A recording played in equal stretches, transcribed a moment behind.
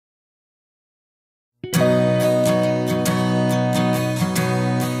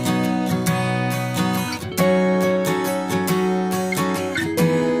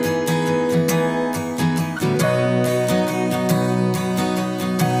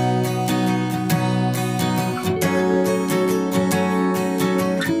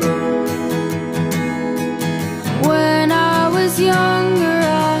Younger,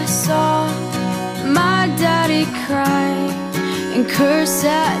 I saw my daddy cry and curse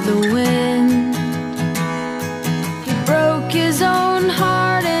at the wind. He broke his own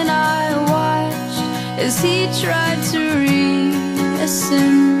heart and I watched as he tried to reassemble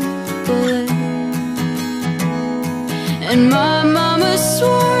it. And my mama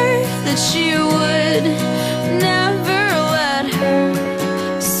swore that she would never let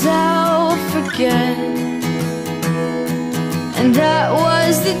herself forget. And that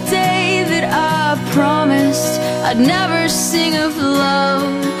was the day that I promised I'd never sing of love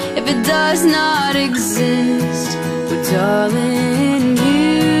if it does not exist. But darling,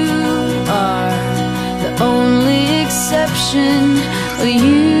 you are the only exception.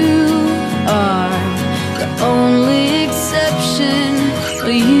 You are the only exception.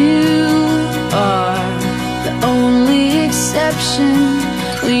 You are the only exception.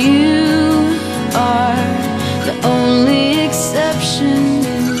 You are the only exception.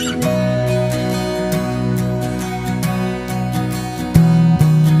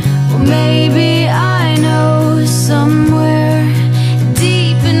 Well, maybe I know somewhere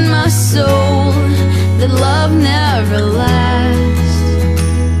deep in my soul that love never lasts,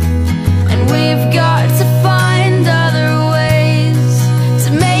 and we've got to find other ways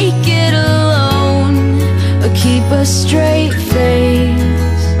to make it alone or keep a straight face.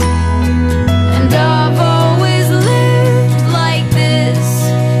 And I've always lived like this,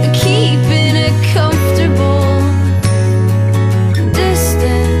 keeping a comfortable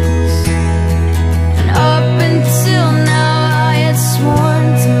distance. And up until now I had sworn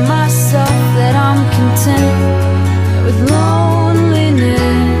to myself that I'm content with loneliness,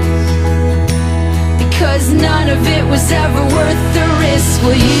 because none of it was ever worth the risk.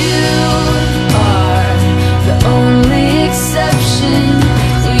 Well, you are the only exception.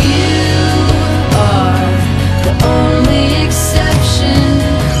 Only exception.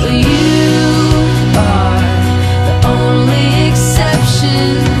 You are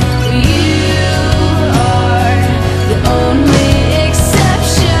the only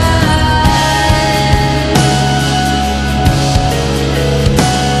exception.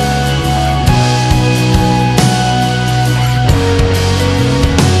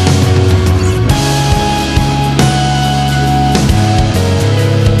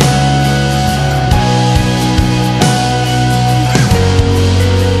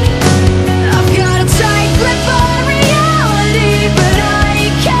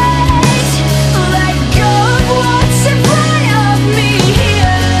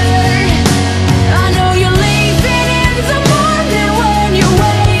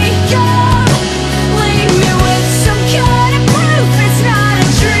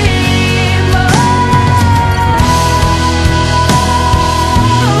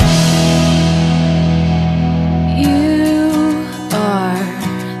 You are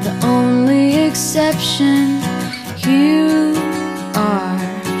the only exception. You are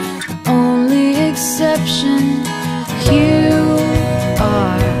the only exception.